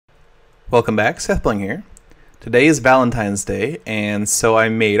Welcome back, Seth Bling here. Today is Valentine's Day, and so I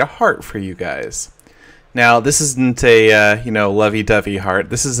made a heart for you guys. Now, this isn't a, lovey-dovey heart.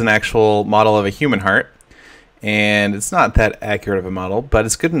 This is an actual model of a human heart, and it's not that accurate of a model, but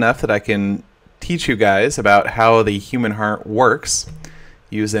it's good enough that I can teach you guys about how the human heart works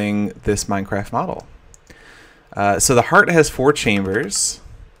using this Minecraft model. So the heart has 4 chambers.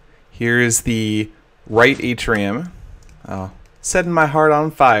 Here's the right atrium. Oh, setting my heart on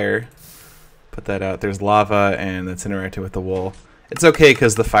fire. Put that out. There's lava, and that's interacting with the wool. It's okay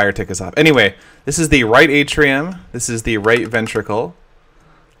because the fire tick is off. Anyway, this is the right atrium. This is the right ventricle,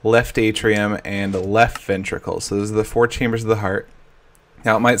 left atrium, and left ventricle. So those are the 4 chambers of the heart.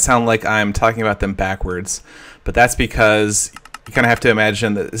 Now, it might sound like I'm talking about them backwards, but that's because you kind of have to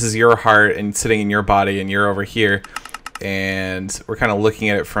imagine that this is your heart and sitting in your body, and you're over here, and we're kind of looking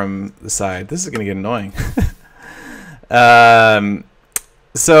at it from the side. This is going to get annoying.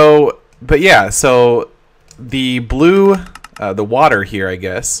 So the blue, the water here, I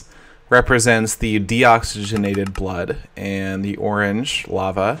guess, represents the deoxygenated blood, and the orange,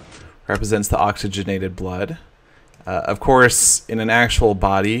 lava, represents the oxygenated blood. Of course, in an actual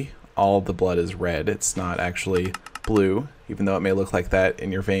body, all the blood is red. It's not actually blue, even though it may look like that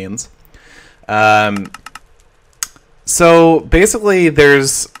in your veins. So basically,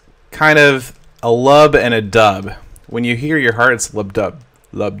 there's kind of a lub and a dub. When you hear your heart, it's lub-dub,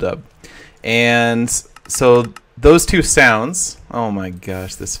 lub-dub. And so those 2 sounds, oh my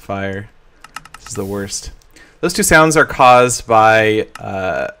gosh, this fire, this is the worst. Those 2 sounds are caused by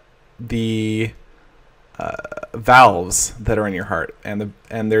the valves that are in your heart, and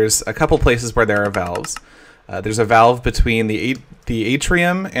there's a couple places where there are valves. There's a valve between the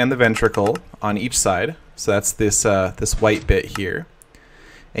atrium and the ventricle on each side, so that's this this white bit here.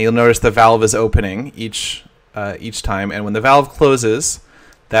 And you'll notice the valve is opening each time, and when the valve closes,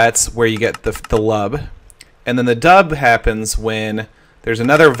 that's where you get the lub. And then the dub happens when there's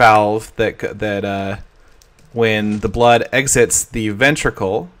another valve that when the blood exits the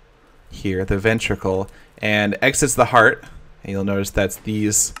ventricle here, the ventricle, and exits the heart, and you'll notice that's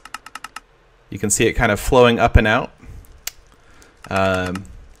these, you can see it kind of flowing up and out.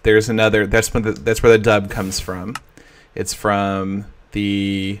 There's another, that's where the dub comes from. It's from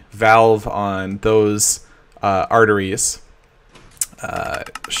the valve on those arteries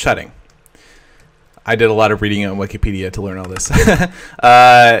shutting. I did a lot of reading on Wikipedia to learn all this.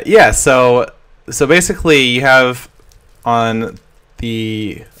 Yeah, so basically you have on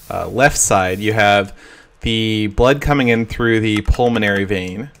the left side, you have the blood coming in through the pulmonary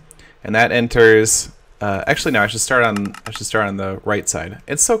vein, and that enters. Actually, no, I should start on the right side.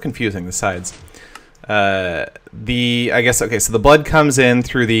 It's so confusing, the sides. So the blood comes in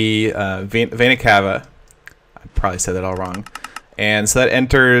through the vena cava. I probably said that all wrong. And so that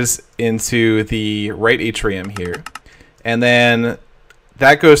enters into the right atrium here. And then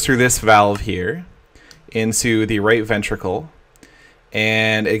that goes through this valve here into the right ventricle.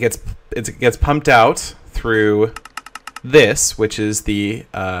 And it gets pumped out through this, which is the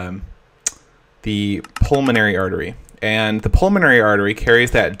pulmonary artery. And the pulmonary artery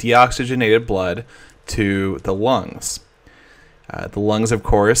carries that deoxygenated blood to the lungs. The lungs, of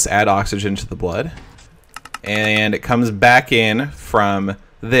course, add oxygen to the blood. And it comes back in from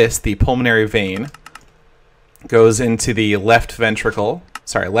this, the pulmonary vein, goes into the left ventricle,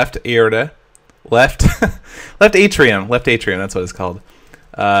 sorry, left aorta, left atrium, that's what it's called,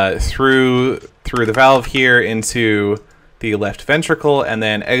 through the valve here into the left ventricle, and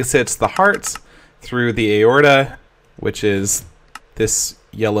then exits the heart through the aorta, which is this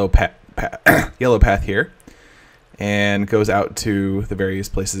yellow path here, and goes out to the various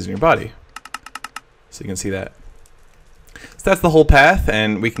places in your body. So you can see that. So that's the whole path,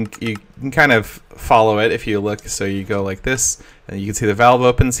 and you can kind of follow it if you look. So you go like this, and you can see the valve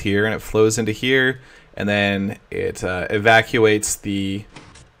opens here, and it flows into here, and then it evacuates the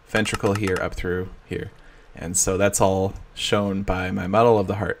ventricle here up through here. And so that's all shown by my model of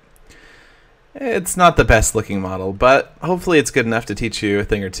the heart. It's not the best looking model, but hopefully it's good enough to teach you a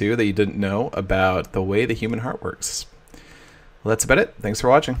thing or two that you didn't know about the way the human heart works. Well, that's about it. Thanks for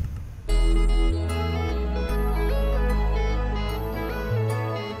watching.